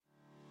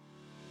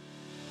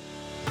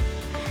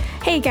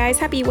Hey guys,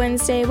 happy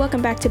Wednesday.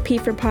 Welcome back to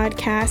P4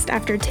 Podcast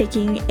after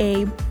taking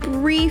a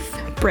brief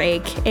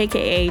break,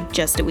 aka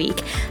just a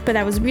week, but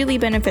that was really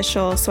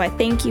beneficial. So I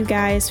thank you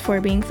guys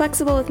for being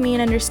flexible with me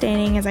and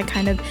understanding as I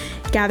kind of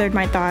gathered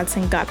my thoughts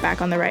and got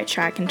back on the right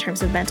track in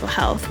terms of mental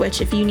health,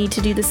 which if you need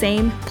to do the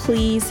same,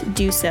 please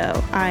do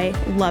so. I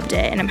loved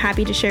it and I'm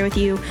happy to share with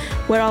you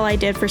what all I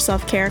did for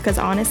self-care because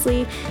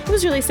honestly, it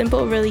was really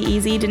simple, really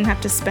easy, didn't have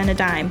to spend a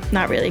dime,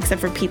 not really,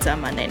 except for pizza on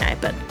Monday night,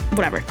 but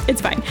whatever,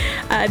 it's fine.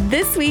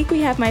 This week we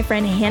have my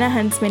friend Hannah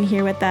Huntsman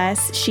here with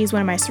us. She's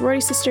one of my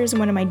sorority sisters and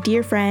one of my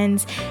dear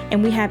friends,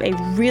 and we have a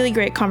really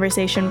great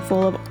conversation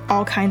full of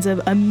all kinds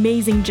of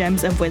amazing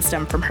gems of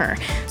wisdom from her.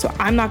 So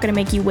I'm not going to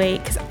make you wait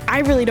because I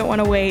really don't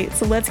want to wait,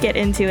 so let's get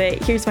into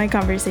it. Here's my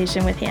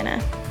conversation with Hannah.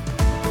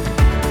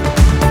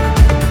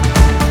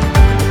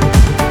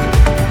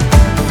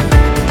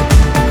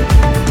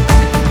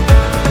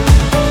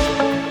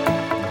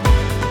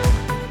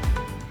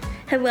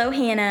 Hello,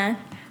 Hannah.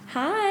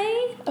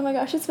 Hi. Oh my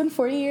gosh, it's been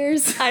 40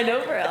 years. I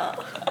know, bro.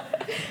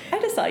 I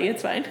just saw you.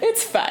 It's fine.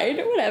 It's fine.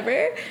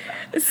 Whatever.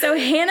 So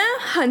Hannah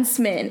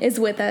Huntsman is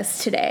with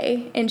us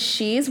today, and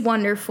she's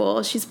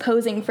wonderful. She's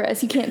posing for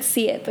us. You can't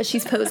see it, but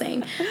she's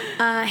posing.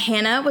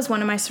 Hannah was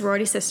one of my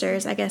sorority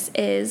sisters, I guess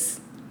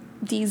is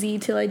DZ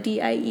till I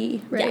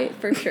DIE, right? Yeah,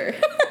 for sure.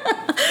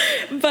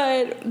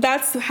 But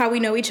that's how we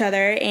know each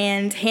other,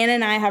 and Hannah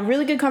and I have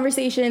really good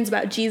conversations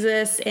about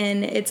Jesus,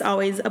 and it's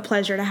always a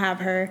pleasure to have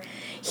her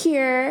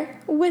here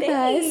with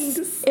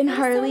us. And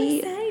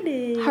Harley, so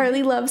excited.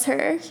 Harley loves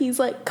her. He's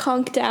like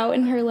conked out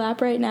in her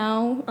lap right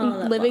now,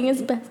 living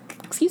his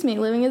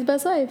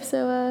best life.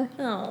 So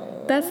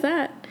that's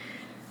that.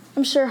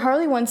 I'm sure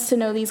Harley wants to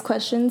know these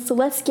questions, so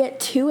let's get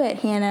to it,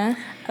 Hannah.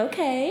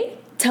 Okay.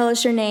 Tell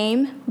us your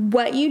name,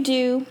 what you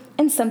do,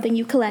 and something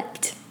you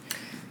collect.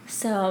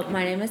 So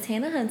my name is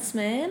Hannah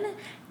Huntsman,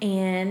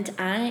 and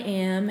I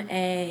am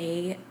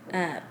a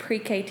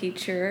pre-K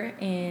teacher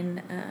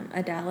in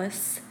a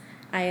Dallas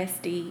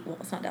ISD. Well,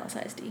 it's not Dallas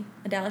ISD.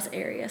 A Dallas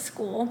area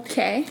school.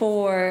 Okay.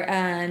 For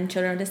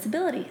children with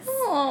disabilities.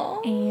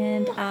 Aww.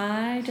 And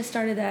I just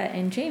started that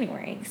in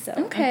January, so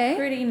okay. I'm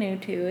pretty new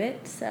to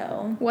it.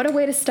 So what a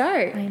way to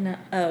start. I know.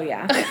 Oh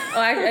yeah.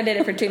 I did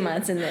it for 2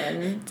 months, and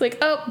then it's like,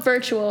 oh,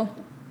 virtual.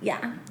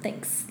 Yeah.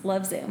 Thanks.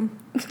 Love Zoom.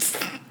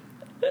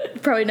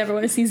 Probably never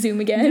want to see Zoom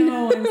again.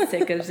 No, I'm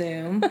sick of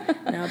Zoom.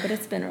 No, but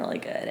it's been really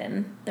good,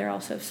 and they're all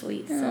so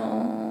sweet. So,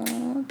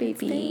 aww, baby. It's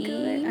been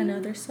good. I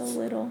know they're so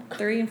little,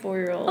 3 and 4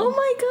 year olds. Oh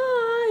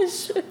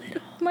my gosh,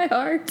 my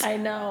heart. I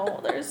know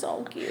they're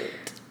so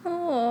cute.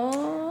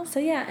 Aww. So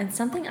yeah, and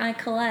something I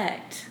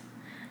collect.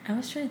 I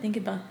was trying to think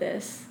about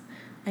this.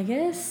 I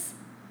guess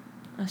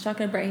I was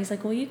talking to Brett. He's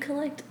like, "Well, you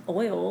collect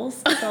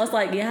oils." So I was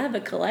like, "Yeah, I have a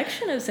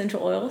collection of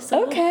essential oils."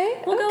 So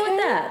okay, we'll go with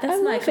that.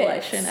 That's my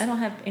collection. It. I don't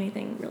have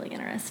anything really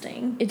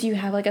interesting. Do you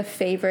have like a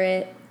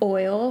favorite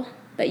oil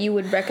that you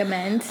would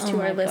recommend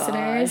to our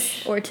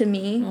listeners or to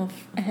me?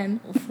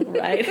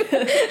 Right.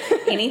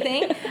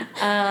 Anything?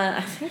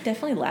 I think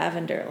definitely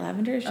lavender.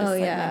 Lavender is just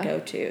my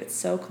go-to. It's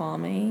so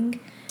calming.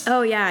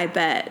 Oh yeah, I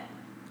bet.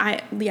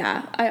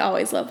 I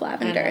always love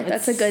lavender.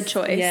 That's a good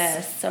choice.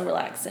 Yes, so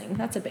relaxing.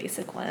 That's a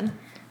basic one.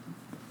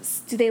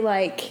 Do they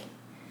like...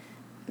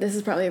 This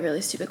is probably a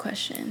really stupid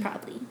question.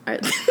 Probably.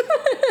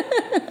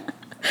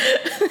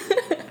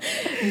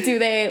 Do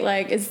they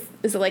like... Is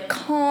it like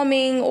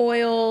calming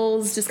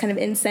oils, just kind of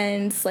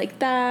incense like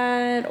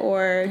that,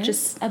 or there's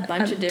just a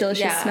bunch of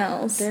delicious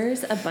smells?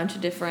 There's a bunch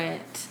of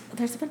different...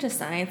 There's a bunch of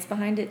science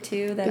behind it,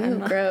 too. That Ew,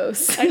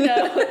 gross. I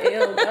know.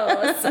 Ew,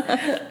 gross.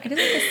 I just like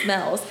the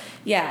smells.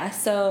 Yeah,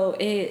 so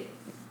it...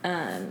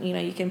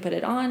 you can put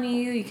it on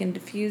you. You can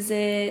diffuse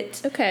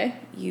it. Okay.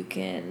 You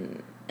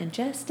can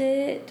ingest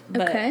it.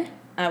 But okay.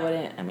 I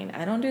wouldn't. I mean,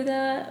 I don't do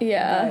that.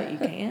 Yeah. But you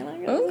can. I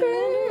guess.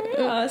 Okay.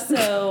 Yeah.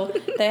 So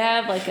they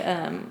have like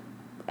a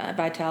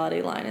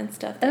Vitality line and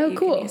stuff that you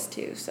can use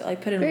too. So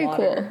like put in Very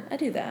water. Cool. I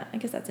do that. I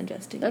guess that's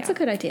ingesting. That's a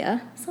good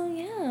idea. So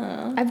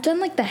yeah. I've done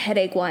like the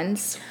headache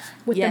ones.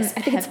 With I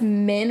think it's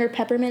mint or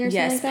peppermint or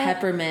something like that. Yes,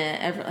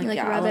 peppermint.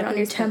 Like rub it on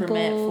your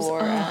temples.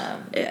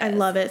 I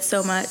love it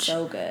so much.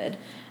 So good.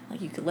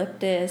 Like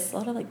eucalyptus, a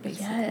lot of like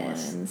basic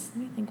ones.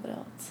 Let me think what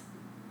else.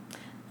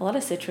 A lot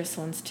of citrus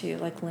ones too,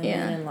 like lemon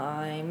and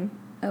lime.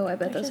 Oh, I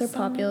bet those are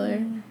popular.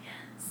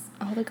 Yes.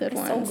 All the good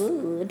ones. So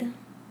good.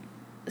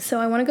 So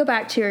I want to go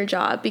back to your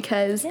job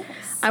because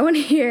I want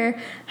to hear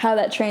how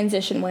that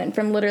transition went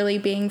from literally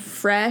being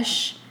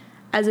fresh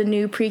as a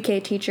new pre-K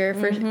teacher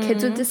for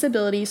kids with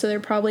disabilities, so they're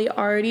probably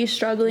already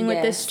struggling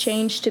with this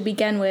change to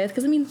begin with.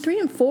 Because, 3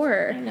 and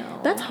 4, I know.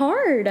 That's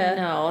hard. I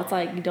know. It's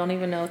like you don't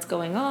even know what's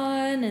going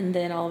on, and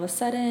then all of a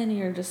sudden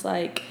you're just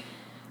like,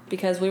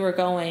 because we were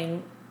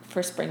going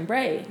for spring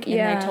break,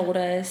 and they told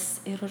us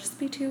it'll just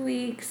be 2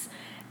 weeks,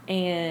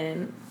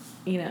 and,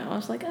 I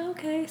was like, oh,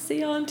 okay,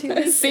 see you in 2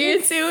 weeks. See you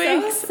in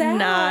 2 weeks. So sad.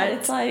 Not.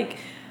 It's like,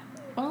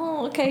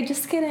 oh, okay,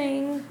 just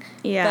kidding.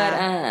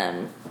 Yeah.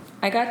 But,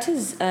 I got to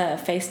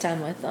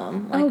FaceTime with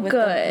them, with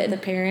the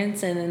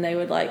parents, and then they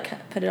would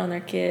put it on their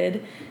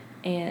kid,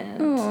 and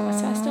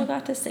so I still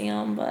got to see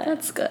them. But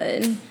that's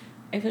good.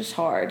 it was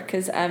hard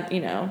because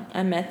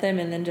I met them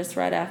and then just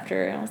right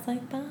after I was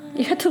like, bye.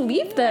 You had to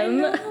leave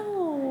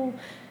them.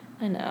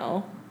 I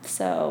know.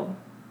 So,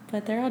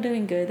 but they're all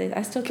doing good.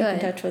 I still keep in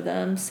touch with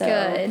them. So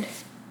good.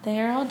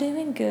 They're all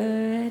doing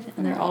good,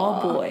 and they're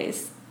all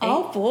boys.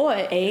 All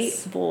boys.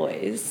 8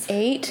 boys.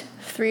 8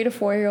 3 to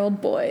 4 year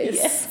old boys.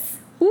 Yes.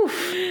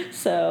 Oof.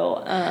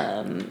 So,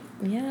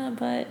 yeah,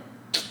 but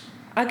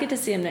I'll get to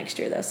see them next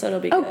year though, so it'll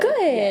be good. Oh, good.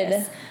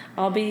 Yes.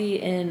 I'll be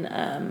in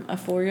a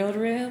 4-year-old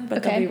room,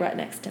 but they'll be right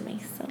next to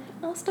me, so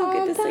I'll still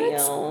get to see them.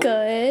 That's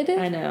good.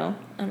 I know.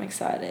 I'm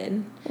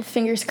excited. Well,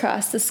 fingers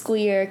crossed the school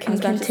year can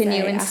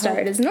continue and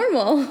start as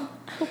normal.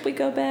 I hope we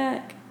go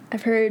back.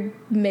 I've heard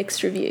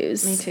mixed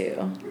reviews. Me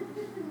too.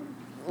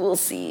 We'll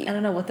see. I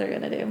don't know what they're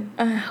going to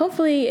do.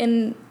 Hopefully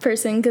in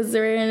person because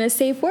they're in a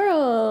safe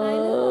world. I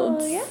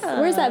know, yeah.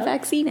 Where's that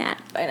vaccine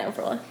at? I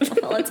know,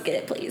 let's get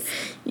it, please.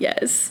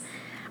 Yes.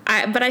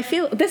 But I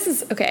feel this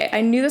is okay.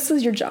 I knew this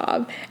was your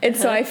job, and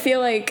so I feel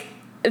like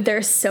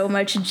there's so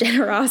much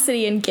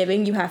generosity and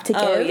giving you have to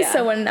give. Oh, yeah.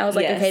 So when I was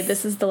like, okay,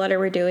 this is the letter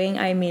we're doing,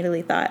 I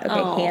immediately thought,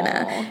 okay,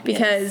 Hannah,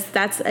 because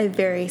that's a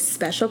very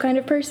special kind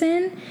of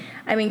person.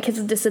 I mean, kids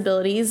with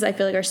disabilities, I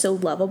feel like are so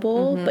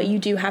lovable, but you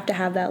do have to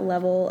have that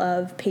level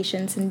of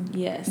patience and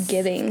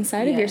giving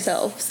side of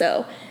yourself.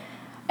 So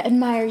I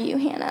admire you,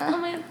 Hannah. Oh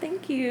man,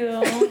 thank you.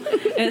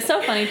 And it's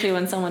so funny too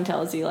when someone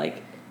tells you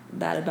like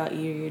that about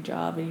you, your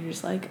job, and you're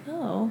just like,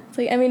 oh. It's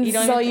like, I mean, this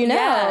is all you know.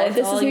 Yeah,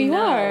 this is who you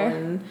are.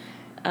 And,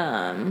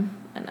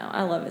 I know,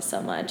 I love it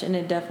so much, and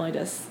it definitely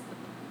does.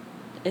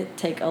 It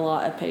take a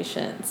lot of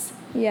patience.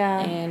 Yeah.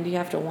 And you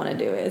have to want to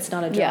do it. It's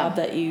not a job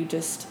that you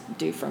just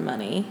do for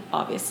money,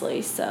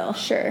 obviously. So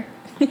sure.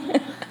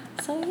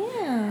 So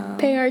yeah.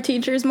 Pay our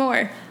teachers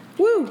more.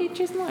 Woo.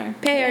 Teachers more.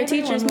 Pay our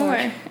teachers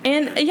more.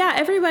 And yeah,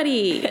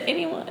 everybody.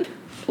 Anyone.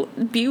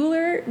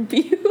 Bueller.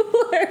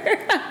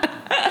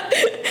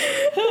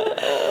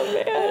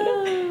 Oh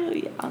man.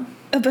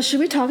 Yeah. But should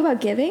we talk about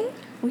giving?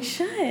 We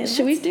should.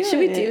 Should we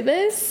do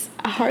this?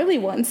 Harley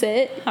wants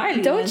it.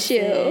 Don't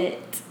you?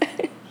 It.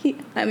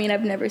 I mean,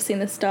 I've never seen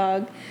this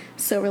dog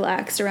so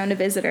relaxed around a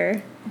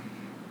visitor.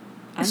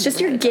 It's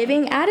just your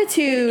giving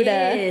attitude.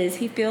 It is.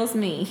 He feels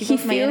me. He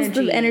feels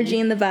the energy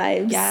and the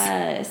vibes.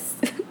 Yes.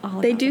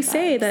 They do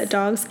say that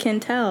dogs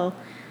can tell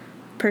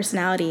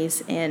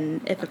personalities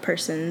and if a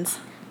person's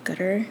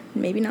good or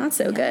maybe not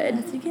so good.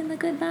 You getting the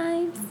good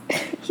vibes?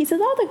 He says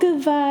all the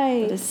good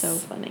vibes. That is so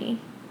funny.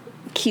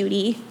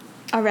 Cutie.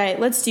 All right,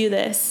 let's do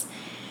this.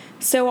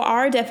 So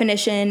our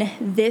definition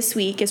this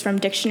week is from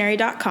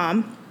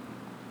dictionary.com.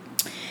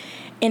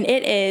 And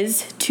it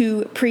is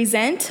to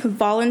present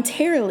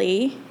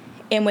voluntarily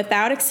and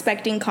without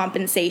expecting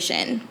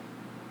compensation.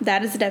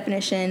 That is the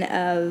definition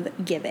of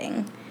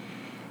giving.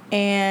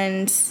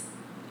 And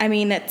I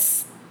mean,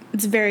 it's a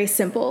very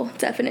simple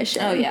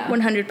definition. Oh, yeah.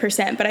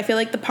 100%. But I feel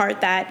like the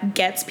part that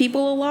gets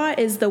people a lot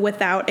is the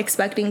without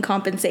expecting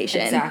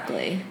compensation.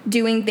 Exactly.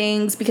 Doing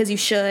things because you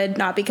should,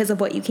 not because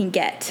of what you can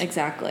get.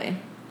 Exactly.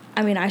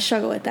 I mean, I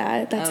struggle with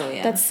that.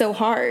 That's so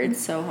hard.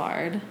 It's so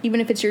hard.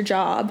 Even if it's your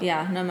job.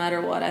 Yeah, no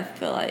matter what, I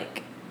feel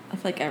like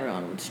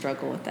everyone would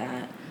struggle with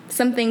that.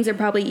 Some things are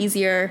probably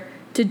easier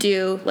to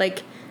do,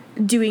 like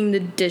doing the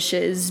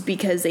dishes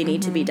because they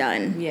need to be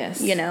done.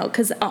 Yes. You know,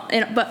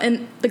 but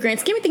in the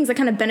grand scheme of things, that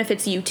kind of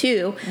benefits you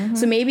too.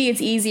 So maybe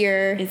it's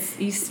easier.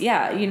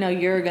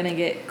 You're going to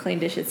get clean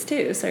dishes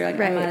too. So you're like,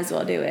 I might as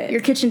well do it.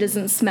 Your kitchen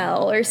doesn't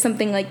smell or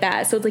something like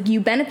that. So it's like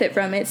you benefit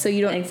from it. So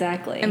you don't.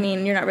 Exactly. I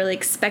mean, you're not really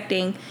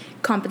expecting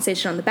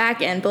compensation on the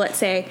back end. But let's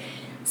say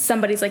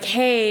somebody's like,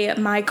 hey,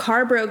 my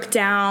car broke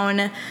down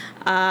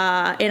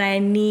and I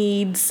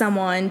need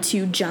someone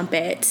to jump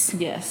it.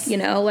 Yes. You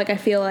know, like I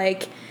feel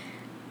like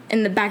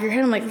in the back of your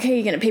head, I'm like, okay,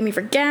 you're going to pay me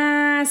for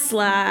gas?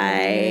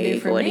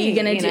 Like, what are you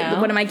going to do?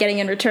 What am I getting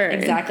in return?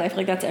 Exactly. I feel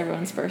like that's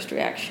everyone's first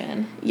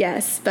reaction.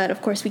 Yes, but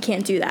of course we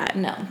can't do that.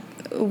 No.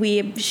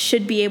 We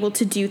should be able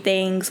to do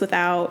things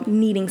without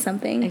needing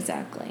something.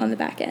 Exactly. On the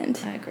back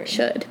end. I agree.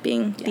 Should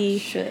being the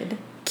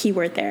key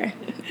word there.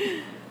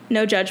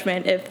 No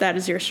judgment if that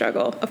is your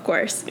struggle, of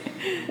course.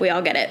 We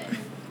all get it.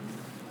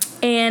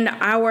 And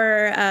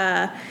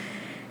our,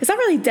 it's not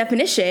really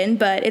definition,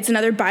 but it's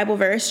another Bible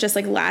verse just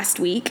like last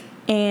week.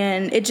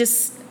 And it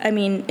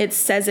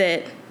says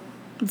it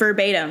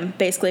verbatim,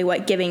 basically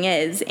what giving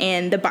is.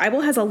 And the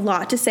Bible has a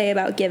lot to say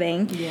about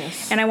giving.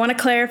 Yes. And I want to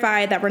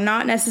clarify that we're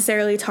not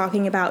necessarily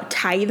talking about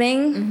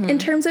tithing in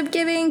terms of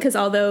giving, because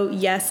although,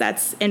 yes,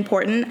 that's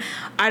important,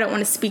 I don't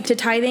want to speak to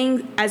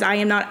tithing as I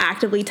am not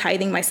actively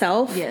tithing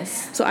myself.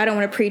 Yes. So I don't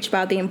want to preach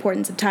about the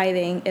importance of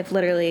tithing if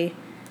literally...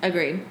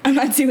 Agreed. I'm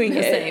not doing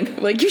it. Same.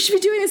 Like, you should be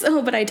doing this.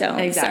 Oh, but I don't.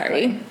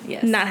 Exactly. Sorry.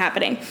 Yes. Not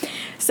happening.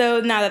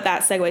 So now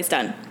that segue's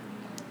done.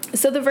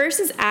 So the verse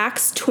is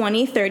Acts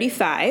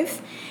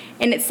 20:35,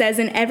 and it says,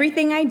 "In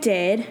everything I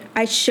did,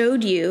 I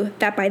showed you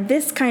that by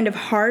this kind of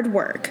hard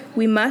work,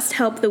 we must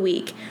help the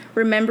weak,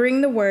 remembering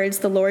the words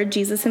the Lord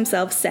Jesus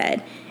himself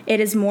said, 'It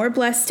is more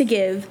blessed to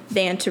give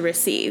than to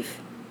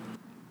receive.'"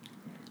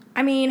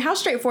 I mean, how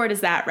straightforward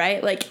is that,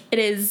 right? Like, it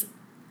is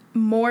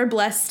more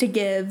blessed to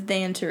give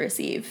than to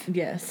receive.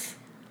 Yes.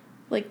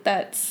 Like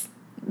that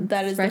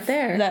is right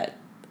there. That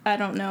I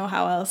don't know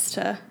how else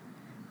to.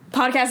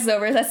 Podcast is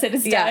over. That's it.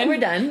 It's done. Yeah, we're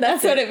done.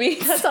 That's what it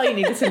means. That's all you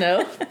needed to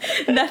know.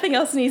 Nothing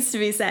else needs to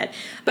be said.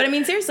 But I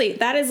mean, seriously,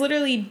 that is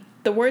literally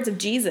the words of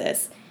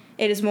Jesus.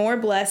 It is more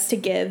blessed to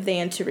give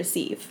than to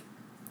receive.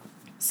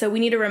 So we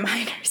need to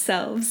remind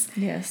ourselves.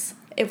 Yes.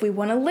 If we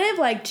want to live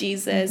like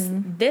Jesus,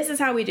 this is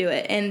how we do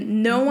it.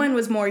 And no one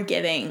was more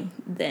giving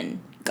than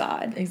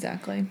God.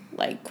 Exactly.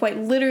 Like, quite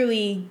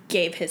literally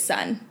gave his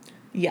son.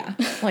 Yeah.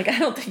 Like, I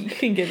don't think you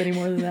can give any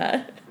more than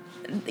that.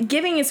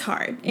 Giving is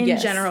hard. In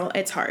general,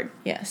 it's hard.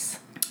 Yes.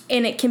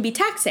 And it can be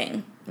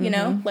taxing, you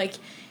know? Like,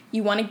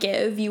 you want to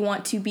give, you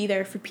want to be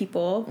there for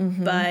people,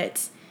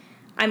 but,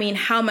 I mean,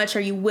 how much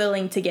are you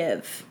willing to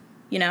give,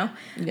 you know?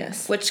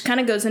 Yes. Which kind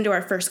of goes into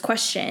our first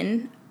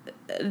question.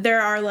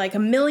 There are, like,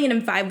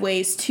 1,000,005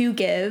 ways to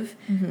give.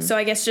 So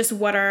I guess just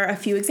what are a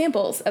few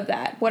examples of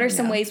that? What are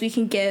some ways we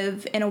can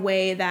give in a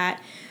way that,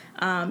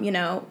 you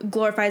know,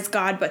 glorifies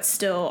God but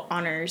still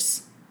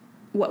honors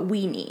what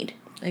we need?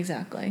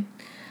 Exactly.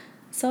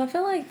 So I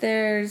feel like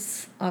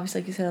there's,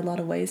 obviously, like you said, a lot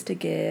of ways to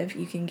give.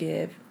 You can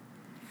give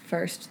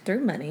first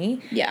through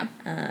money. Yeah.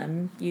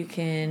 You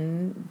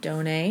can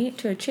donate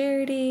to a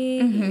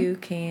charity. You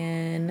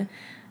can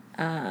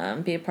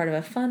be a part of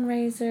a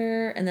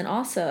fundraiser. And then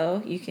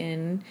also you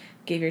can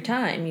give your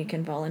time. You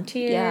can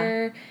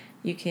volunteer. Yeah.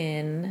 You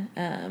can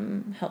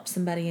help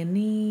somebody in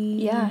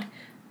need. Yeah.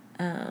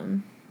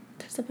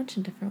 There's a bunch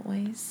of different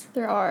ways.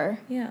 There are.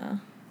 Yeah.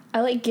 I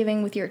like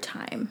giving with your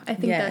time. I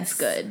think that's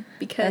good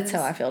because that's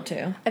how I feel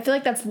too. I feel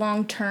like that's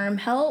long-term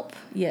help.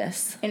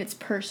 Yes. And it's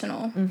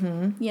personal.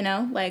 You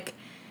know, like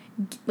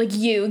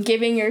you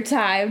giving your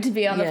time to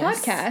be on the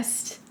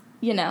podcast,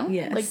 you know?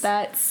 Yes. Like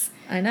that's...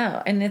 I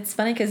know. And it's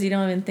funny because you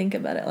don't even think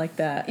about it like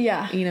that.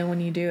 Yeah. You know,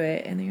 when you do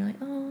it and then you're like,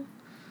 oh.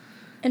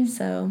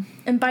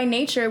 And by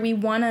nature, we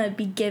want to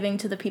be giving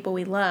to the people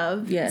we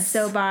love. Yes.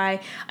 So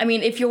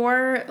if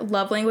your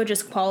love language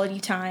is quality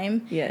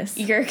time, yes,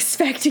 you're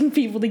expecting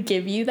people to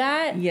give you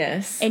that.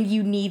 Yes. And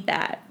you need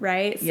that,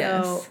 right?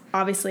 Yes. So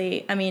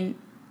obviously, I mean,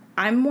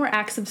 I'm more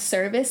acts of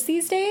service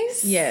these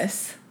days.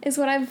 Yes. Is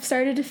what I've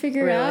started to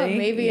figure out.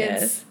 Maybe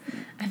it's...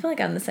 I feel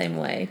like I'm the same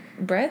way.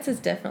 Brett's is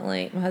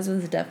definitely... My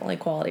husband's is definitely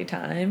quality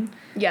time.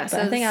 Yeah, but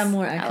I think I'm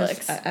more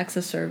acts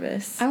of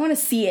service. I want to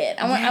see it.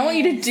 I want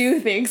you to do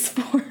things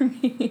for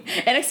me.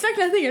 And expect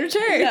nothing in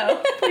return.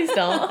 No, please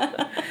don't.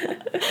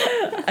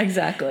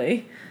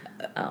 Exactly.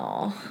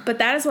 Oh. But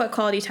that is what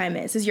quality time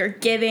is you're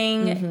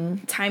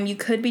giving time. You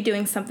could be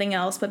doing something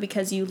else, but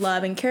because you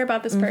love and care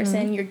about this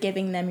person, you're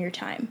giving them your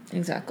time.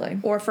 Exactly.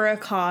 Or for a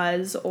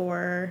cause,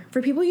 or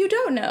for people you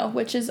don't know,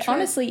 which is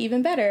honestly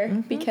even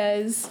better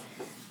because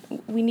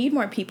we need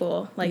more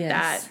people like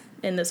that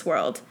in this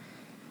world.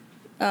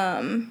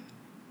 Yeah,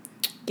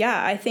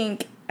 I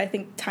think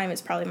time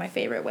is probably my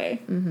favorite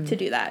way to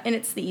do that. And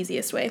it's the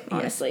easiest way,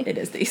 honestly. Yes, it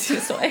is the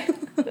easiest way.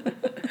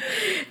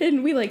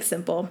 And we like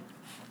simple.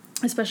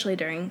 Especially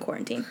during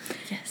quarantine.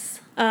 Yes.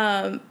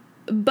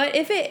 But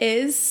if it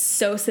is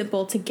so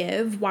simple to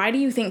give, why do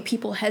you think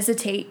people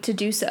hesitate to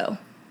do so?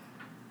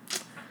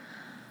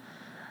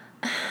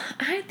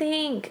 I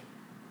think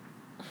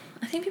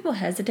people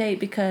hesitate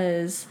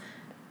because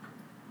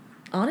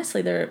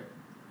honestly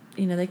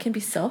they can be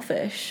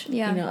selfish.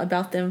 Yeah.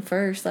 About them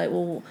first. Like,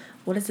 well,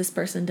 what has this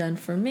person done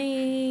for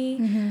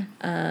me?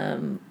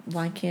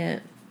 Why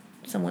can't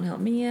someone help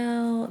me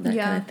out? That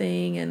kind of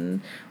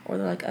thing. Or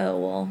they're like, oh,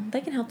 well,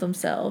 they can help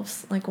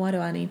themselves. Like, why do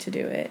I need to do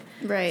it?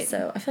 Right.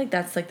 So I feel like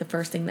that's like the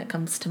first thing that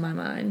comes to my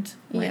mind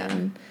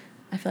when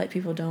I feel like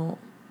people don't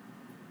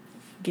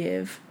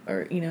give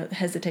or,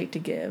 hesitate to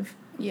give.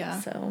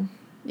 Yeah. So.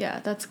 Yeah,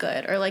 that's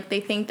good. Or like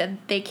they think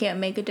that they can't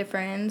make a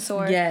difference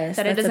or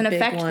that it doesn't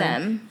affect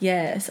them.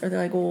 Yes. Or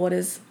they're like, well, what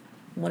is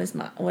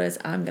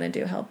I'm going to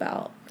do help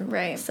out?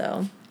 Right.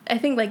 So. I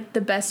think like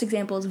the best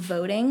example is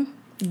voting.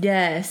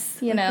 Yes.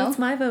 What's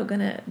my vote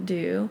gonna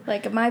do?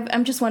 Like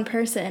I'm just one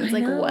person. It's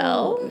like,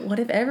 well, what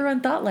if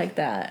everyone thought like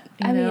that?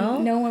 I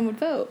mean, no one would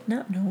vote. No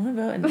one would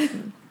vote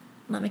and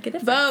not make a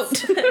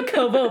difference. Vote.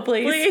 Go vote,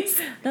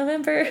 please.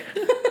 November.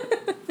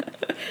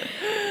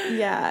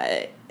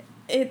 Yeah.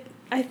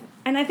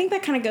 I think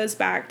that kind of goes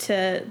back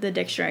to the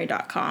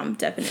dictionary.com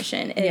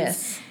definition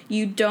is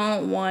you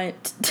don't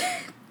want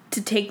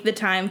to take the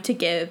time to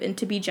give and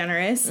to be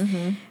generous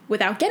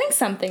without getting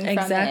something from it.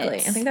 Exactly.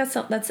 I think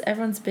that's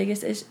everyone's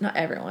biggest issue. Not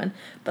everyone,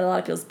 but a lot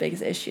of people's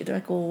biggest issue. They're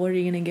like, well, what are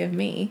you going to give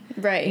me?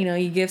 Right.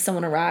 You give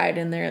someone a ride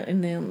and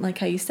then like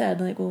how you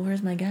said, like, well,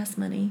 where's my gas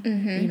money?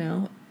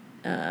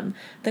 I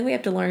think we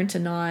have to learn to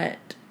not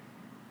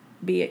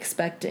be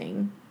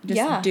expecting.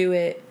 Just do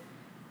it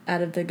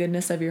out of the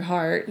goodness of your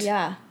heart.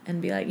 Yeah.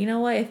 And be like, you know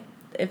what?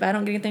 If I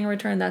don't get anything in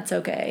return, that's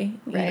okay.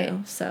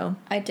 Right. So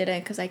I did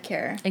it because I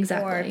care.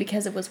 Exactly. Or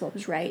because it was what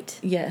was right.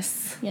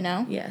 Yes.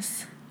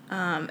 Yes.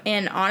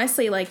 And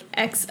honestly, like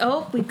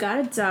we've got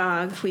a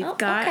dog. We've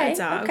got a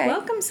dog. Okay.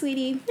 Welcome,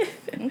 sweetie.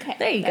 Okay.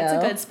 There you go. That's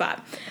a good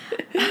spot.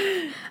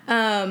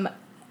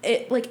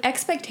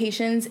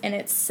 Expectations in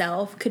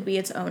itself could be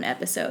its own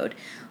episode.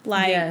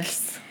 Like,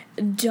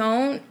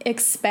 don't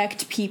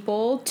expect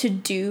people to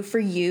do for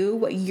you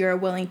what you're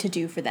willing to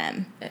do for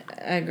them.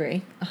 I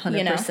agree 100%.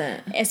 You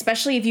know?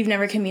 Especially if you've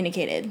never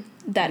communicated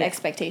that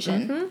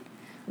expectation. Mm-hmm.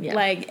 Yeah.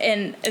 Like,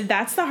 and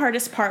that's the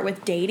hardest part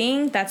with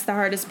dating. That's the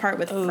hardest part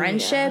with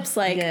friendships.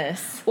 Yeah. Like,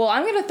 well,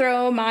 I'm going to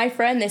throw my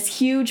friend this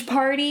huge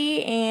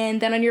party,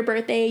 and then on your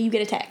birthday, you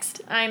get a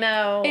text. I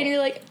know. And you're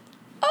like,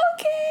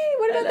 okay,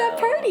 what about that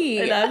party?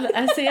 And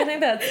I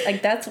think that's,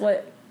 like, that's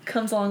what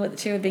comes along with it,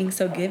 too, with being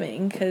so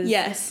giving. Because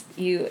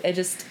you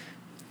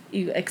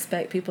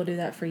expect people to do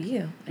that for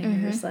you.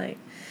 And you're just like,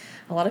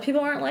 a lot of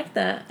people aren't like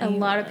that. A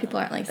lot of people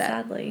aren't like that.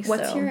 Sadly.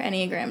 What's your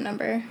Enneagram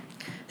number?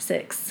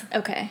 6.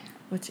 Okay.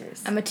 What's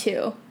yours? I'm a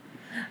 2.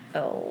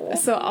 Oh.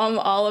 So I'm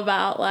all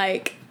about,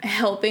 like,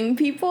 helping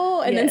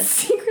people and then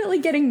secretly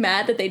getting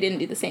mad that they didn't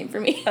do the same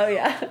for me. Oh,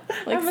 yeah.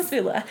 Like, I must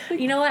be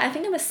you know what? I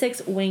think I'm a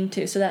 6 wing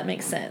 2, so that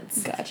makes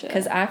sense. Gotcha.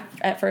 Because I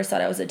at first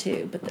thought I was a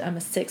 2, but I'm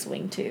a 6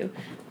 wing 2.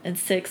 And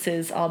 6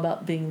 is all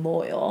about being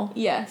loyal.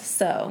 Yes.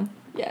 So.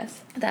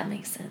 Yes. That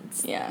makes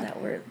sense. Yeah. That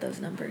were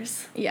those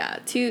numbers. Yeah.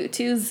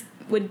 2s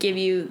would give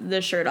you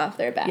the shirt off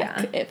their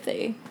back if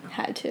they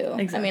had to.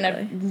 Exactly. I mean,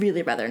 I'd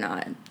really rather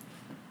not.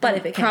 But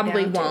if it came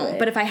probably down won't. to it,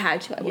 but if I had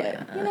to, I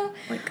would. You know,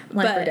 like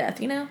life or death.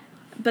 You know.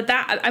 But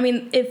that, I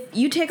mean, if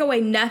you take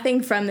away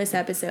nothing from this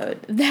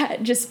episode,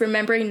 that just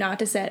remembering not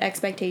to set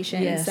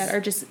expectations that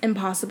are just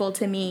impossible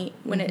to meet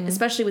when it,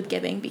 especially with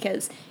giving,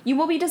 because you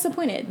will be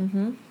disappointed.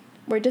 Mm-hmm.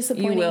 We're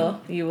disappointed.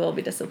 You will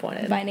be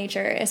disappointed by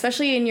nature,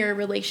 especially in your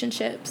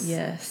relationships.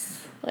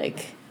 Yes.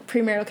 Like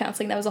premarital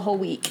counseling, that was a whole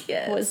week.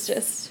 Yes. Was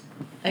just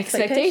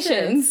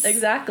expectations.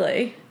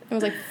 Exactly. It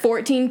was like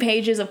 14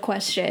 pages of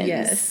questions.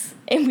 Yes.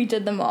 And we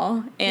did them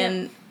all.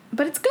 And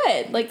but it's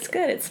good. Like, it's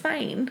good. It's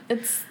fine.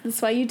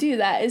 That's why you do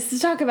that, is to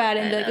talk about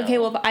it and be like, okay,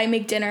 well, if I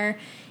make dinner,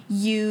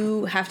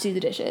 you have to do the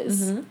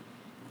dishes. Mm-hmm.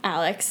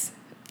 Alex,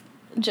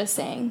 just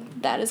saying,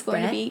 that is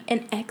going to be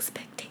an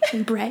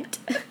expectation. Brett.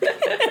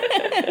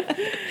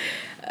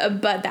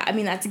 But that, I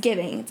mean, that's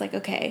giving. It's like,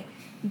 okay,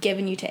 give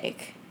and you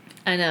take.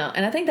 I know.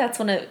 And I think that's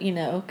one of, you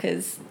know,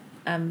 because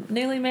I'm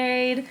newly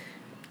married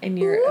and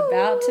you're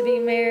about to be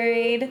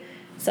married.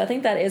 So I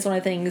think that is one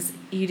of the things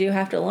you do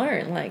have to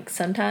learn. Like,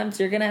 sometimes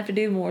you're going to have to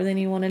do more than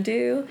you want to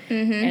do.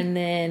 Mm-hmm. And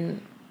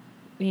then,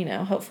 you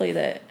know, hopefully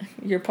that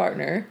your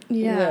partner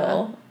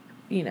will,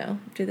 you know,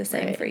 do the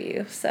same for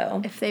you.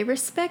 So if they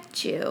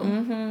respect you,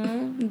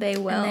 they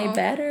will. And they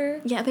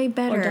better. Yeah, they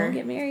better. Or don't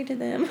get married to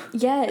them.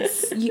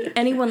 Yes.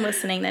 Anyone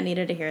listening that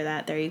needed to hear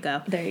that, there you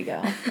go. There you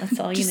go. That's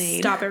all you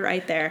need. Stop it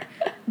right there.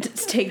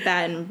 Just take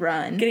that and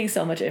run. Getting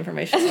so much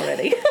information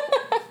already.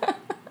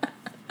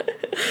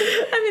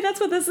 I mean, that's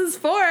what this is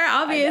for,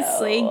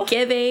 obviously.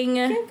 Giving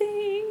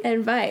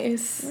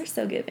advice. We're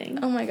so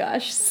giving. Oh my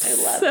gosh. I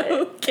love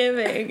so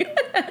giving.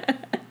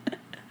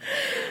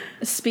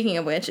 Speaking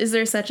of which, is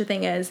there such a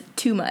thing as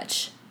too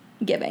much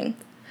giving?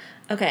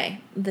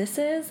 Okay, this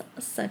is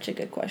such a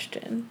good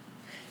question,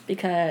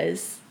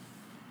 because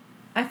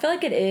I feel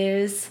like it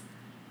is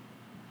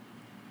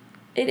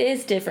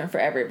different for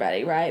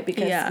everybody, right?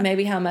 Because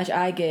maybe how much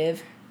I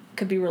give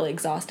could be really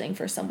exhausting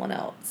for someone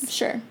else.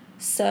 Sure.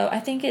 So I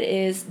think it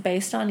is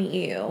based on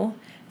you,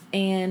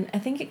 and I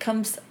think it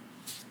comes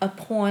a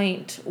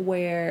point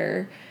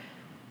where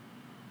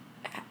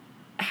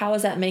how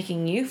is that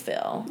making you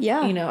feel?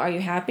 Yeah. You know, are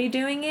you happy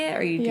doing it, or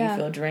do you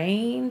feel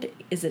drained?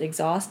 Is it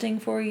exhausting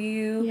for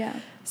you? Yeah.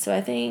 So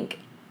I think,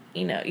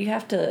 you know, you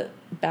have to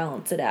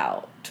balance it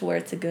out to where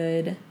it's a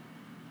good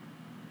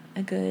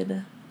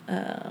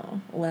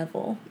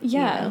level.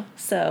 Yeah. You know?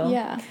 So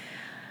yeah.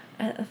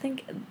 I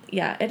think,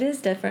 it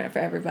is different for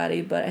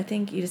everybody, but I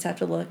think you just have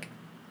to look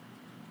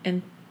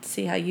and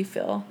see how you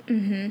feel.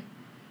 Mm-hmm.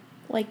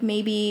 Like,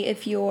 maybe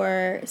if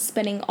you're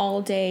spending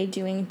all day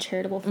doing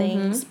charitable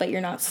things, but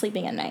you're not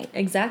sleeping at night.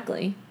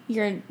 Exactly.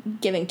 You're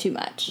giving too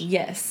much.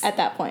 Yes. At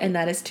that point. And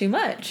that is too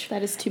much.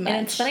 That is too much.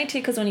 And it's funny, too,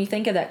 because when you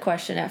think of that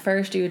question, at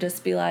first you would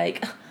just be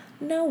like,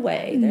 no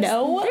way.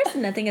 There's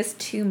nothing is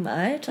too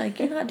much. Like,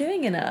 you're not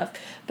doing enough.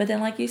 But then,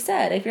 like you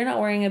said, if you're not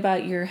worrying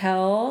about your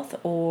health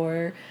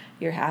or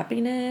your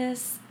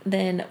happiness,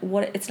 then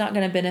it's not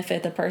going to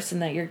benefit the person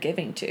that you're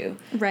giving to.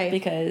 Right.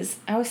 Because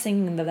I was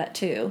thinking of that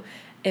too.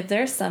 If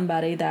there's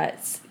somebody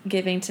that's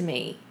giving to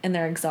me and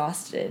they're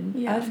exhausted,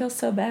 I would feel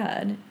so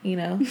bad, you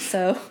know?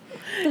 So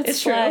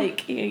it's true.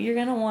 Like, you're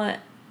going to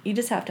want, you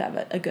just have to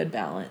have a good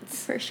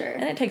balance. For sure.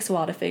 And it takes a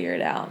while to figure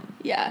it out.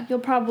 Yeah. You'll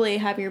probably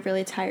have your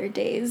really tired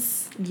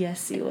days.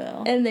 Yes, you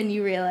will. And then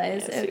you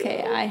realize,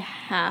 okay, I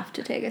have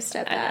to take a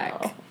step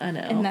back. I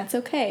know. And that's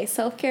okay.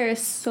 Self-care is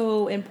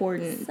so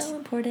important. So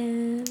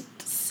important.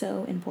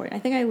 So important. I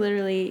think I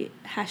literally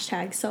 #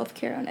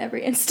 self-care on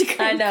every Instagram.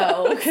 I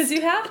know, because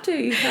you have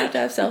to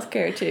have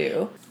self-care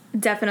too.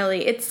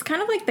 Definitely. It's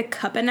kind of like the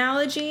cup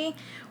analogy,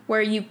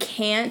 where you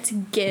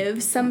can't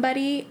give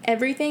somebody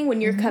everything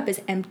when your cup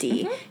is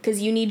empty,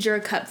 because you need your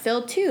cup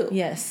filled too.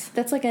 Yes.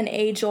 That's like an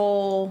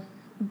age-old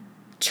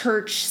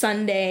church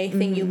Sunday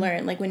thing you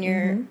learn, like when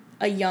you're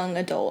a young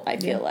adult, I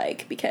feel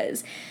like,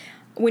 because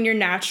when you're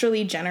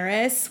naturally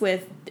generous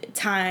with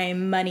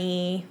time,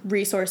 money,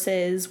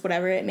 resources,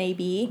 whatever it may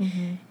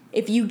be,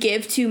 if you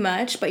give too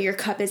much but your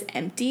cup is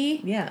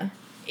empty,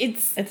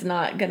 it's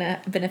not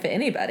gonna benefit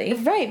anybody.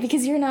 Right,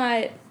 because you're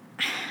not,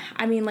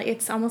 I mean, like,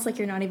 it's almost like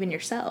you're not even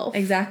yourself.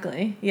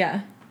 Exactly.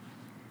 Yeah.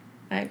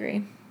 I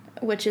agree.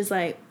 Which is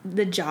like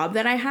the job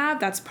that I have,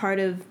 that's part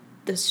of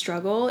the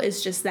struggle,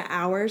 is just the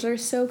hours are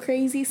so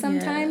crazy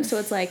sometimes. So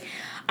it's like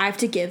I have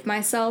to give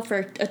myself for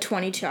a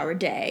 22-hour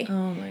day.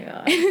 Oh my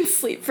god. And then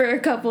sleep for a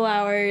couple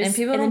hours. And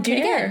people don't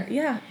care.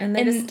 Yeah. And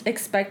they just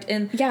expect,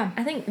 and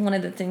I think one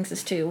of the things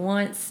is too,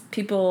 once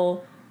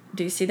people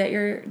do see that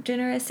you're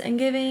generous and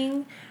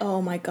giving,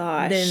 oh my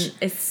gosh, then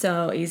it's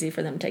so easy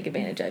for them to take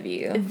advantage of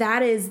you.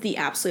 That is the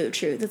absolute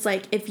truth. It's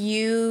like if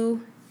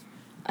you,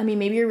 I mean,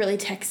 maybe you're really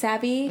tech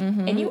savvy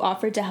and you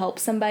offered to help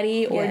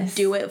somebody or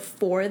do it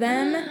for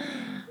them.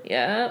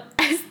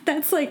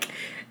 That's like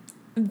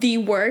the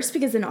worst,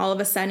 because then all of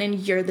a sudden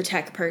you're the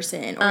tech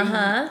person,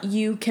 or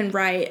you can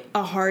write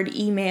a hard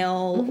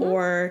email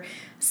or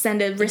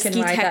send a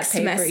risky text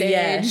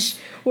message,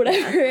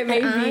 whatever it may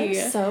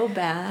be. I'm so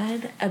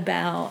bad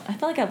about, I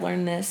feel like I've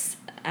learned this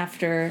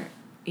after,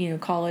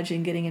 college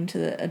and getting into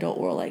the adult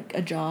world, like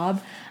a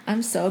job.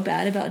 I'm so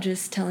bad about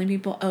just telling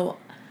people, oh,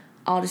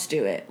 I'll just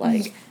do it.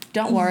 Like,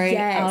 don't worry,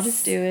 I'll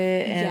just do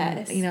it.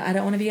 And, I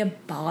don't want to be a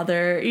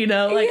bother,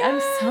 I'm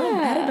so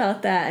bad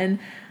about that. And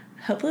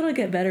hopefully it'll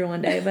get better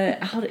one day,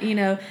 but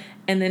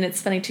and then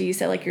it's funny too, you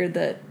said like you're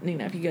the,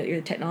 if you're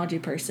the technology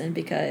person,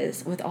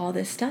 because with all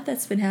this stuff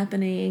that's been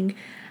happening,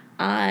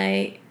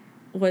 I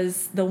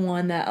was the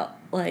one that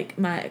like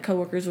my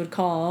coworkers would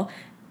call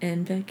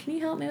and be like, can you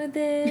help me with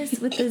this,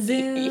 with the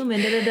Zoom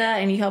and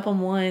and you help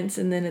them once,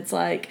 and then it's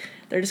like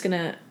they're just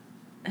gonna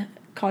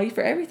call you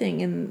for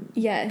everything, and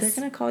they're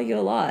gonna call you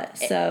a lot.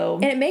 So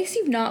and it makes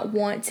you not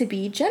want to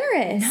be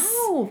generous.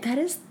 No,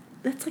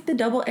 that's like the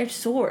double-edged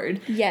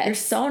sword. Yes. You're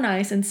so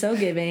nice and so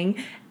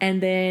giving,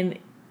 and then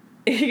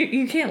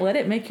you can't let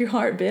it make your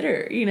heart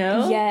bitter,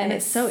 Yes. And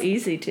it's so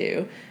easy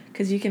to,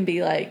 because you can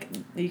be like,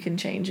 you can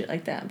change it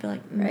like that and be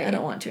like, I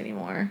don't want to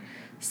anymore.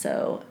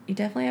 So you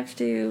definitely have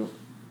to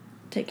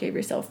take care of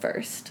yourself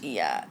first.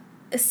 Yeah.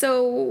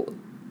 So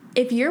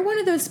if you're one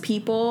of those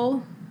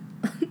people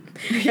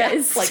that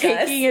is like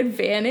taking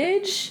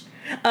advantage.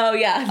 Oh,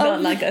 yeah.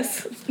 Not like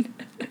us.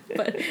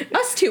 But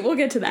us too, we'll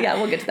get to that. Yeah,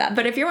 we'll get to that.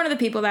 But if you're one of the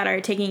people that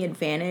are taking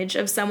advantage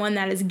of someone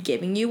that is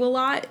giving you a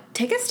lot,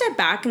 take a step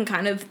back and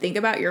kind of think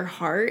about your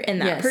heart and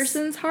that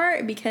person's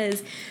heart,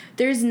 because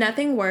there's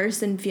nothing worse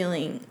than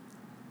feeling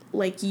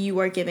like you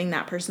are giving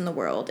that person the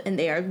world and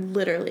they are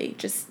literally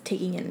just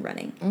taking it and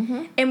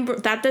running. And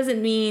that doesn't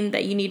mean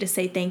that you need to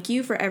say thank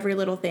you for every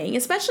little thing,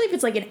 especially if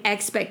it's like an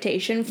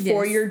expectation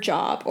for your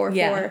job or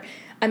for,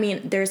 I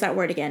mean, there's that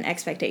word again,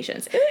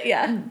 expectations.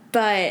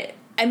 But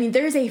I mean,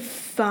 there's a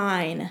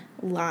fine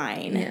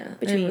line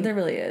between there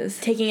really is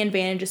taking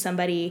advantage of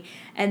somebody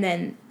and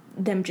then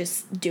them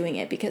just doing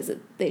it because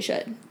they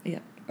should,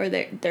 or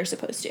they're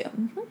supposed to.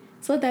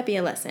 So let that be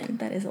a lesson.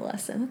 That is a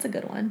lesson. That's a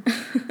good one.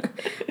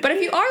 But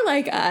if you are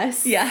like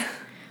us,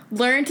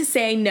 learn to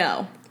say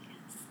no.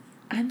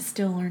 I'm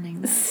still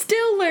learning that.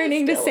 Still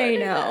learning to say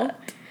no.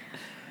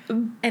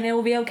 And it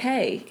will be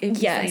okay if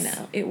you say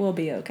no. It will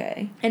be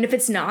okay. And if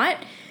it's not,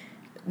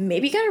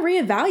 maybe you gotta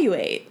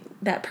reevaluate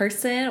that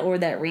person or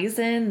that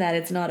reason that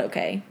it's not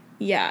okay.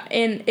 Yeah,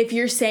 and if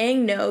you're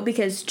saying no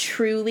because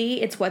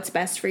truly it's what's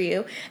best for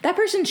you, that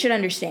person should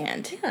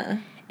understand. Yeah.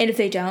 And if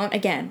they don't,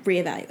 again,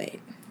 reevaluate.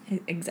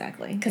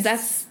 Exactly. Because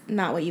that's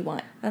not what you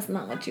want. That's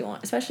not what you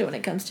want, especially when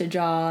it comes to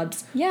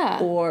jobs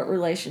or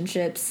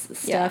relationships,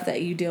 stuff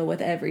that you deal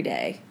with every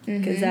day,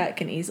 because that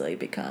can easily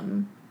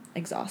become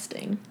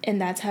exhausting.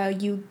 And that's how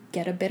you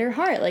get a bitter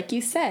heart, like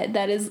you said.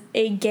 That is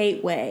a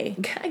gateway.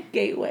 A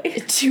gateway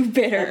to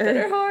bitter. A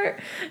bitter heart.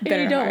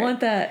 Bitter you don't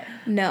want that.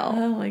 No.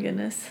 Oh my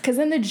goodness. Because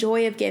then the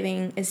joy of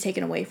giving is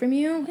taken away from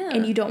you,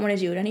 and you don't want to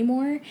do it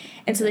anymore.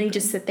 And so then you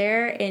just sit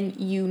there and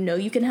you know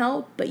you can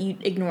help, but you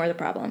ignore the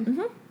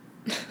problem.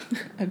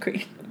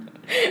 Agreed.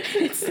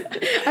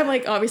 I'm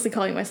like obviously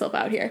calling myself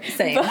out here.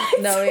 Same.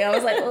 I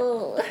was like,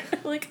 oh.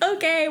 Like,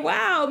 okay,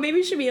 wow, maybe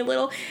I should be a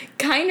little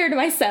kinder to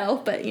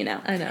myself, but I know.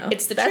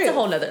 It's the truth. That's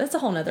a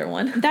whole nother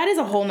one. That is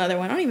a whole nother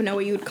one. I don't even know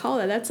what you would call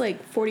that. That's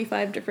like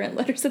 45 different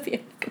letters at the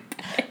end of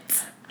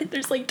it.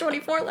 There's like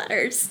 24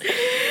 letters.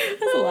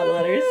 That's a lot of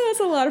letters. That's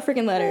a lot of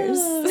freaking letters.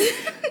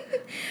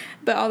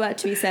 But all that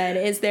to be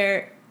said,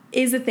 there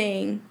is a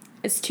thing,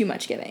 it's too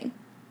much giving.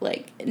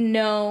 Like,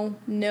 know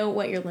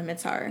what your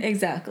limits are.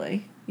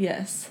 Exactly.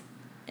 Yes.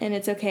 And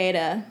it's okay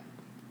to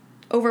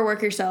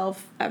overwork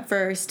yourself at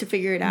first to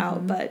figure it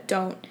out, but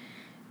don't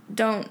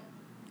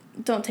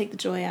take the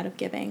joy out of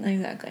giving.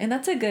 Exactly. And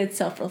that's a good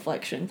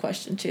self-reflection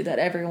question too that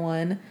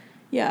everyone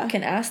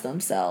can ask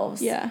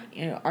themselves. Yeah.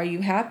 Are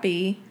you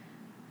happy?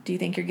 Do you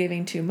think you're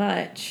giving too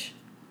much?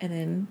 And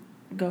then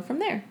go from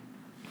there.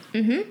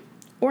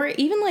 Or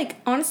even, like,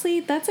 honestly,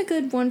 that's a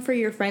good one for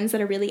your friends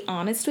that are really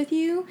honest with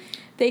you.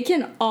 They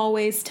can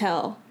always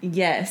tell.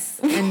 Yes.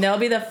 And they'll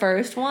be the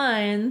first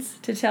ones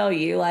to tell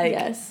you, like,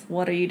 yes.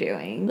 What are you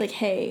doing? Like,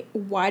 hey,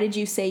 why did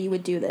you say you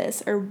would do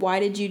this? Or why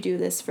did you do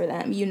this for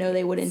them? You know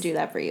they wouldn't do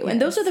that for you. Yes.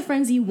 And those are the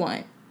friends you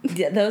want.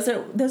 Yeah, those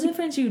are the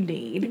friends you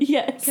need.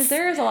 Yes. Because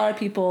there's a lot of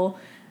people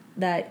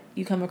that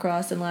you come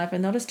across in life,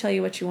 and they'll just tell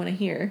you what you want to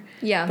hear.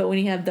 Yeah. But when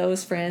you have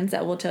those friends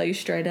that will tell you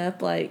straight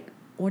up, like,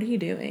 what are you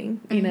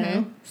doing? You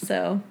know?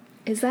 So.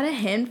 Is that a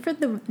hint for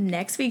the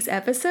next week's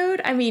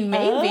episode? I mean,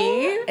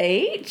 maybe.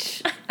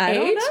 H? I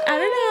don't know. I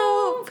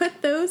don't know.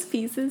 Put those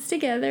pieces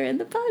together in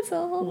the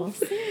puzzle. We'll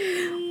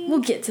see. We'll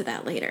get to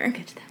that later.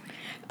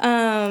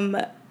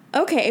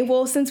 Okay,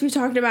 well, since we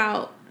talked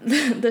about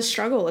the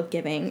struggle of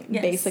giving,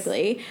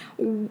 basically,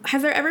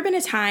 has there ever been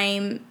a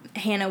time,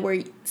 Hannah,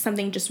 where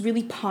something just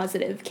really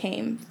positive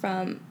came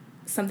from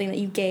something that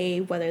you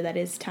gave, whether that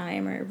is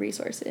time or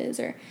resources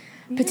or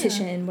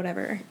petition,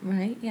 whatever?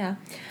 Right, yeah.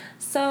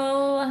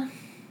 So, I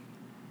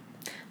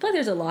feel like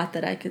there's a lot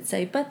that I could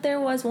say, but there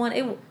was one.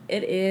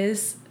 It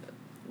is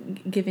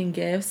giving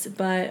gifts,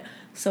 but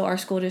so our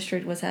school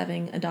district was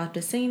having Adopt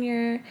a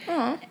Senior,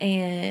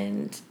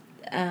 and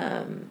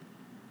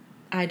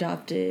I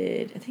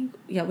adopted,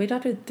 we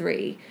adopted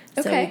 3.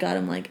 So we got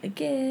them, like, a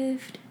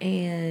gift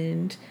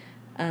and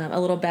a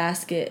little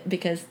basket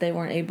because they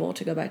weren't able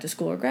to go back to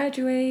school or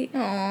graduate.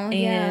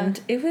 And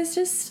it was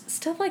just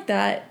stuff like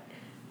that.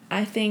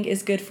 I think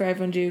is good for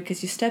everyone to do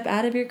because you step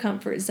out of your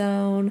comfort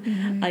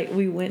zone. Like,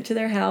 we went to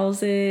their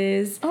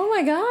houses. Oh,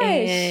 my gosh.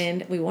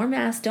 And we wore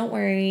masks, don't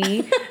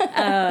worry.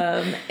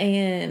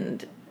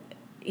 And,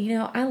 you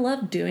know, I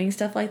love doing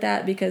stuff like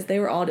that because they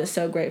were all just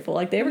so grateful.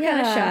 Like, they were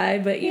kind of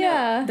shy, but, you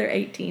know, they're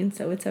 18,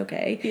 so it's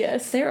okay.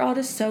 Yes. They were all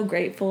just so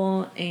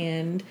grateful.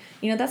 And,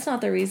 you know, that's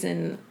not the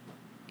reason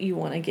you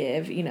want to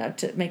give, you know,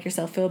 to make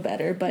yourself feel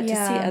better, but to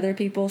see other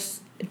people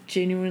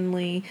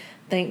genuinely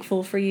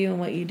thankful for you and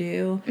what you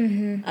do,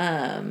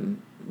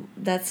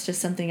 that's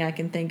just something I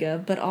can think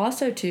of. But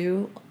also,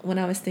 too, when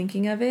I was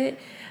thinking of it,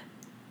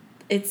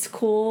 it's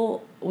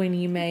cool when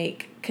you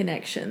make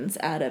connections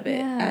out of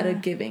it, out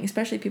of giving,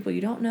 especially people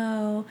you don't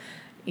know.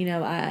 You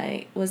know,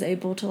 I was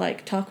able to,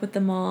 like, talk with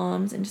the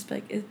moms and just be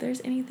like, if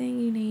there's anything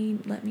you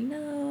need, let me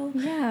know.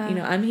 Yeah. You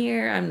know, I'm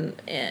here. I'm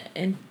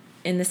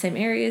in the same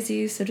area as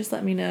you, so just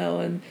let me know.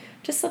 And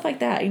just stuff like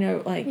that, you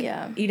know, like,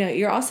 you know,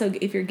 you're also,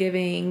 if you're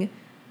giving,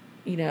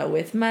 you know,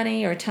 with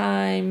money or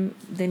time,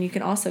 then you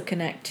can also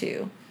connect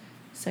too.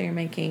 So you're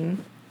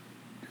making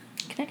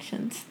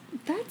connections.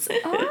 That's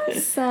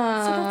awesome. So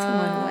that's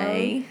one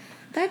way.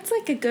 That's,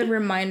 like, a good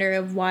reminder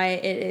of why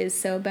it is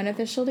so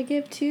beneficial to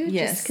give too.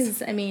 Yes. Just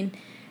because, I mean,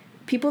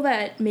 people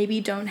that maybe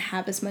don't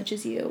have as much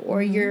as you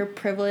or your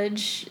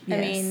privilege, I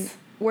mean,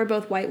 we're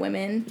both white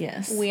women.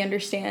 Yes. We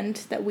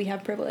understand that we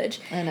have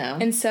privilege. I know.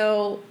 And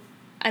so,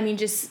 I mean,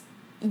 just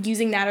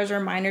using that as a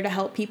reminder to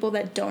help people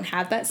that don't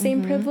have that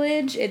same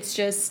privilege, it's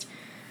just,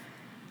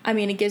 I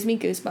mean, it gives me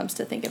goosebumps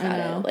to think about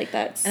it. Like,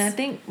 that's... And I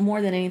think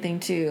more than anything,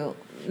 too,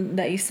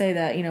 that you say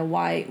that, you know,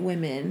 white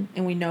women,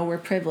 and we know we're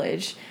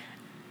privileged,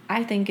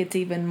 I think it's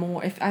even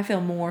more, if I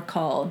feel more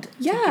called to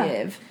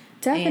give.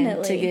 Definitely.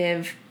 And to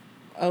give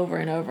over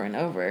and over and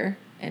over,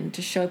 and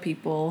to show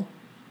people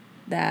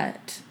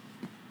that,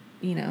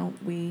 you know,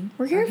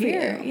 we're here for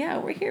you. Yeah,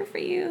 we're here for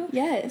you.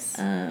 Yes.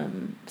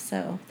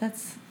 So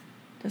that's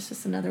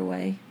just another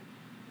way.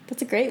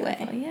 That's a great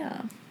way.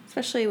 Yeah.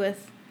 Especially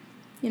with,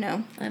 you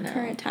know,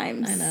 current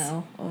times. I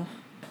know. Oh.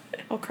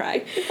 I'll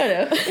cry. I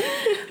know.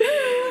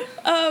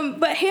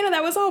 But Hannah,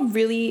 that was all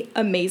really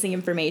amazing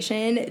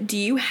information. Do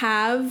you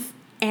have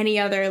any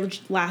other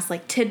last,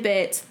 like,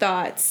 tidbits,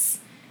 thoughts,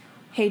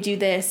 hey, do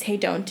this, hey,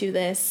 don't do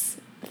this,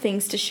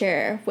 things to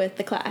share with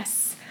the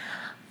class?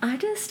 I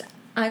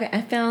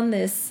found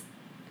this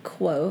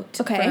quote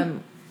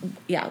from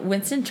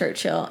Winston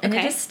Churchill, and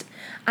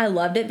I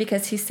loved it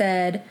because he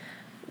said,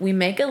 "We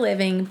make a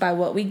living by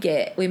what we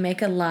get. We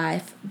make a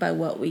life by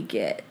what we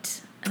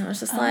get." And I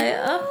was just like,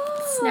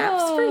 oh,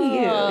 snaps for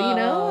you, you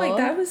know? Like,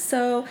 that was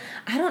so,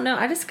 I don't know,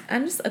 I'm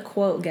just a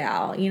quote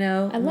gal, you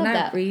know? I love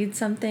that. I read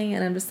something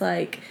and I'm just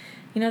like,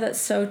 you know, that's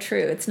so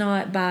true. It's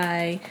not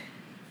by,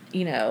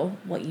 you know,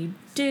 what you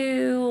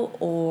do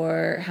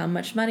or how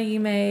much money you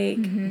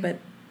make, but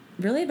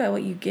really by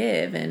what you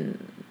give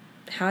and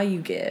how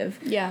you give.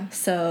 Yeah.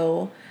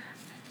 So,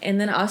 and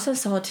then I also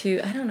saw too,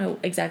 I don't know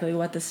exactly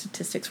what the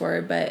statistics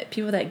were, but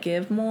people that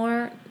give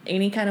more,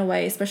 any kind of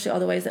way, especially all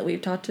the ways that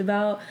we've talked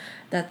about,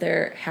 that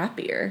they're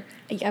happier.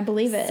 I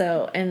believe it.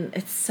 So, and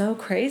it's so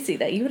crazy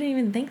that you wouldn't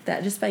even think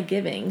that just by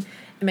giving,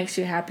 it makes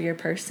you a happier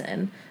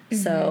person.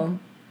 So,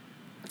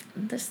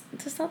 just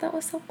thought that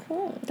was so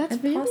cool. That's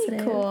really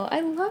positive. Cool. I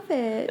love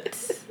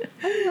it.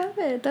 I love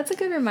it. That's a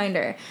good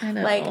reminder. I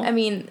know. Like, I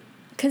mean,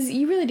 because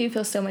you really do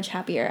feel so much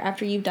happier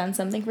after you've done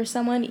something for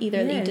someone,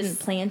 either that you didn't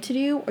plan to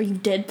do or you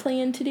did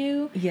plan to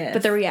do. Yes.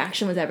 But the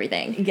reaction was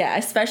everything. Yeah,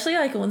 especially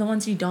like when the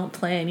ones you don't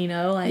plan, you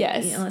know, like,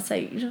 you know, let's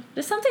say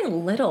just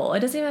something little.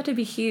 It doesn't even have to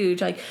be huge.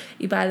 Like,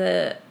 you buy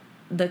the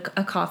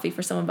a coffee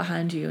for someone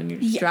behind you and you're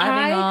just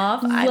driving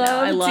off. I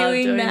love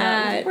doing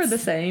that. We're the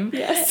same.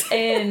 Yes.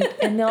 And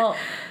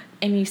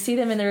you see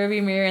them in the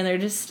rearview mirror and they're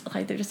just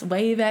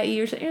wave at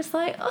you or something. You're just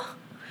like, oh,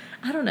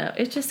 I don't know.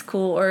 It's just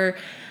cool. Or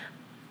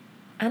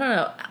I don't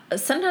know.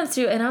 Sometimes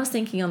too, and I was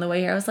thinking on the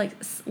way here, I was like,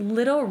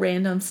 little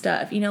random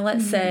stuff.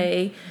 Let's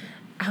say,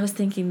 I was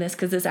thinking this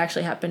because this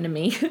actually happened to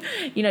me.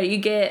 You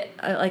get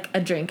a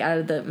drink out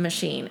of the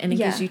machine and it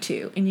gives you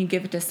 2 and you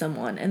give it to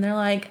someone and they're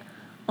like,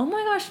 oh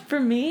my gosh, for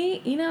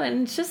me,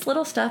 and it's just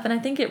little stuff. And I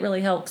think it really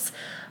helps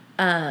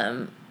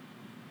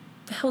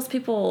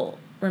people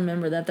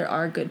remember that there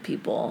are good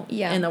people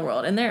in the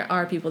world and there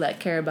are people that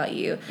care about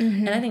you.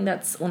 And I think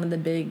that's one of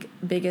the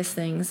biggest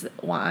things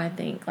why I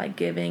think like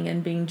giving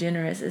and being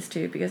generous is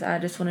too, because I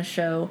just want to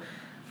show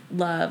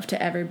love to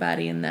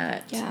everybody and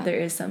that there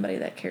is somebody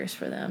that cares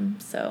for them.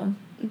 So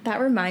that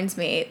reminds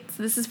me,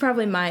 this is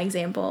probably my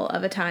example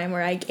of a time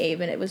where I gave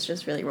and it was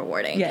just really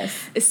rewarding.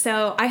 Yes.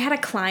 So I had a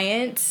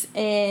client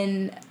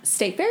in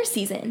state fair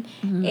season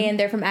and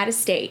they're from out of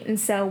state. And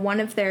so one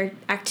of their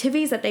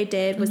activities that they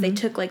did was they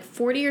took like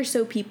 40 or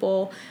so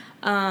people,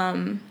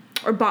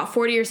 or bought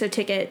 40 or so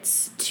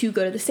tickets to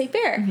go to the state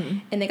fair.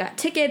 And they got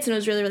tickets and it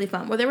was really, really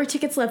fun. Well, there were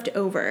tickets left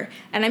over,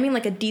 and I mean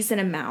like a decent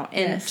amount.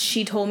 And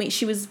she told me,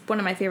 she was one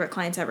of my favorite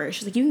clients ever.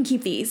 She's like, you can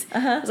keep these.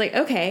 I was like,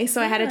 okay.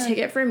 So I had a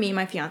ticket for me and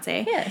my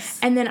fiance. Yes.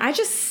 And then I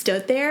just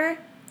stood there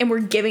and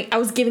I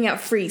was giving out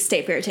free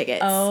state fair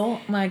tickets. Oh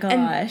my gosh.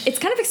 And it's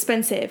kind of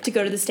expensive to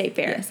go to the state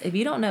fair. Yes. If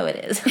you don't know,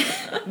 it is.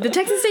 The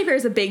Texas State Fair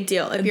is a big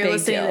deal if you're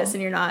listening to this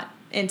and you're not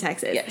in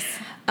Texas.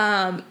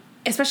 Yes.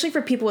 Especially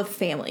for people with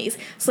families.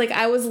 So, like,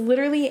 I was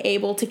literally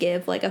able to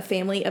give, like, a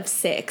family of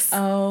 6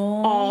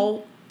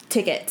 all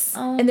tickets.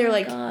 Oh, and they're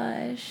like,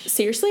 gosh.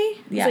 Seriously?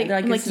 Yeah,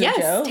 I'm like,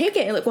 yes, take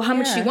it. And like, well, how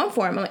much do you want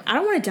for them? I'm like, I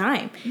don't want a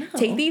dime. No.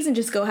 Take these and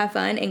just go have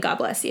fun, and God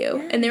bless you.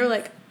 Yes. And they were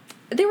like,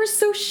 they were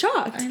so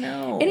shocked. I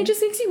know. And it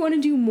just makes you want to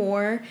do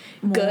more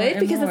good,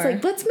 because it's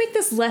like, let's make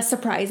this less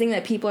surprising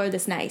that people are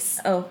this nice.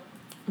 Oh,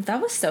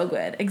 that was so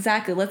good.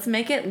 Exactly. Let's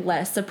make it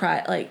less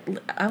surprise. Like,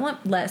 I want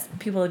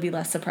people to be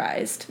less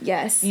surprised.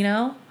 Yes.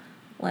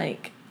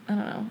 Like, I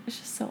don't know. It's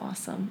just so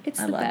awesome.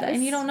 I love best. that.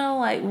 And you don't know,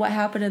 like, what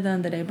happened to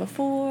them the day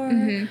before,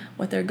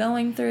 what they're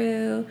going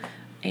through.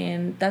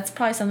 And that's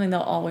probably something they'll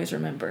always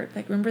remember.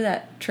 Like, remember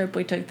that trip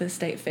we took to the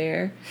state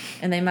fair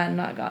and they might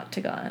not got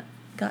to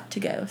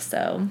go.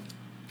 So...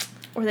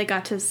 Or they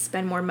got to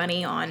spend more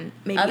money on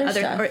maybe other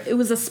stuff. Or it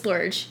was a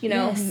splurge,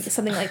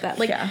 something like that.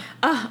 Like,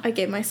 I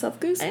gave myself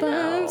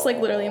goosebumps. Like,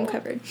 literally, I'm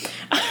covered.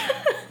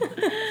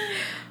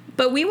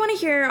 But we want to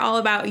hear all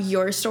about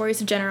your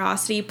stories of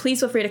generosity.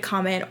 Please feel free to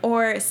comment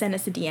or send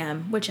us a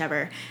DM,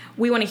 whichever.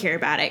 We want to hear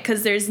about it,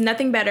 because there's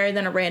nothing better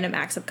than a random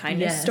acts of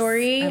kindness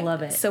story. I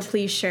love it. So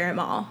please share them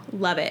all.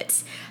 Love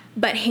it.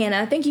 But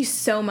Hannah, thank you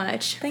so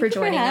much for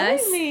joining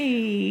us. Thank you for having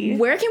me.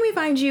 Where can we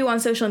find you on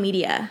social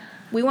media?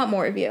 We want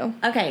more of you.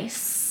 Okay,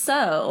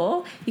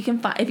 so you can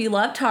find, if you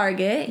love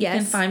Target, you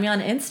can find me on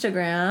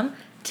Instagram,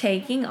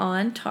 Taking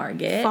on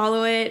Target.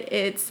 Follow it.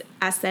 It's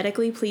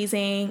aesthetically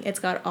pleasing. It's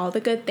got all the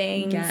good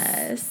things.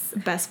 Yes.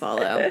 Best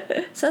follow.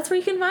 So that's where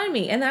you can find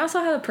me. And I also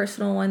have a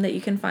personal one that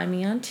you can find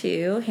me on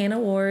too, Hannah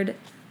Ward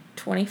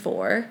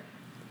 24.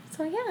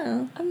 So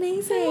yeah,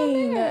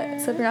 amazing.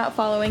 So if you're not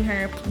following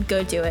her,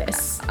 go do it.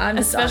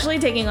 Especially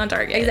Taking on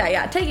Target. Exactly.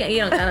 Yeah, take it.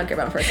 I don't care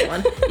about the personal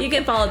one. You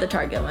can follow the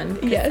Target one.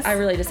 Yes. I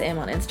really just am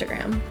on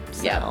Instagram.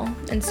 So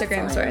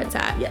Instagram's where it's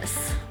at.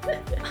 Yes.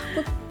 Well,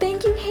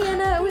 thank you,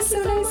 Hannah. It was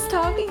so nice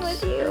talking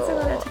with you. I'm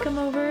so glad to come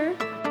over.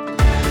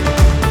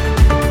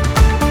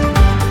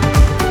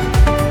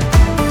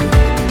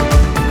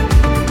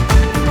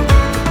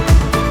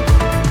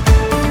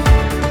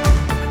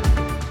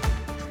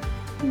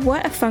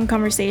 What a fun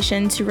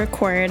conversation to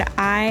record.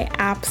 I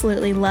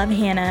absolutely love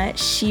Hannah.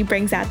 She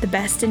brings out the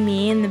best in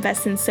me and the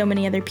best in so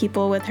many other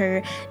people with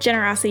her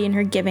generosity and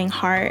her giving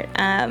heart.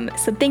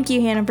 So thank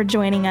you, Hannah, for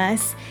joining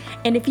us.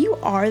 And if you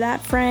are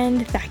that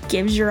friend that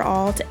gives your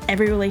all to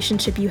every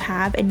relationship you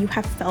have, and you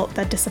have felt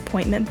that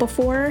disappointment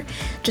before,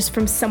 just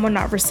from someone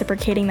not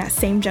reciprocating that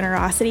same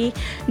generosity,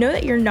 know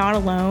that you're not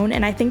alone.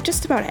 And I think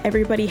just about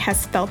everybody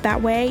has felt that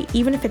way,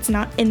 even if it's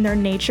not in their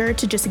nature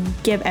to just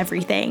give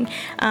everything.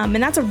 And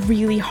that's a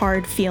really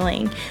hard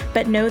feeling.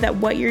 But know that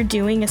what you're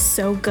doing is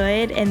so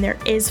good, and there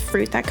is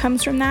fruit that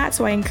comes from that.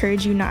 So I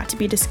encourage you not to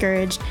be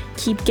discouraged.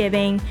 Keep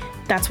giving.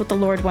 That's what the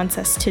Lord wants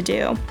us to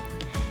do.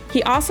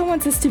 He also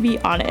wants us to be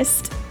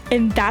honest,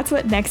 and that's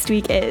what next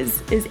week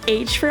is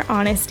H for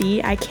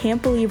honesty. I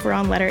can't believe we're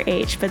on letter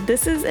H, but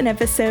this is an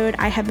episode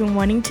I have been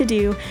wanting to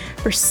do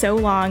for so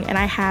long, and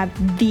I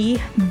have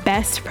the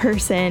best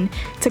person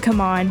to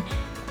come on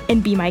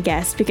and be my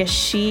guest, because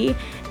she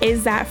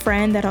is that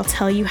friend that'll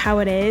tell you how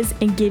it is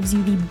and gives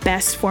you the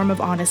best form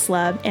of honest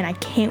love, and I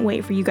can't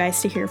wait for you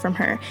guys to hear from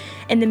her.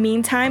 In the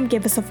meantime,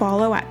 give us a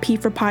follow at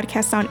P4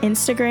 Podcast on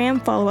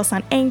Instagram, follow us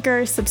on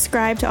Anchor,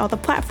 subscribe to all the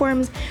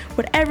platforms,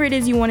 whatever it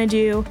is you want to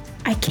do.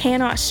 I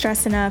cannot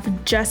stress enough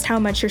just how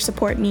much your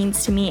support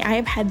means to me. I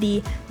have had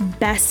the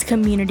best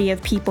community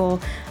of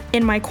people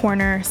in my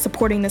corner,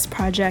 supporting this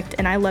project,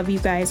 and I love you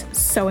guys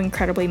so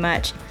incredibly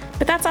much.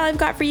 But that's all I've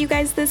got for you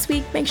guys this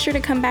week. Make sure to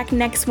come back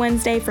next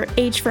Wednesday for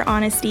H for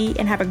Honesty,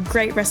 and have a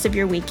great rest of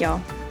your week,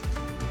 y'all.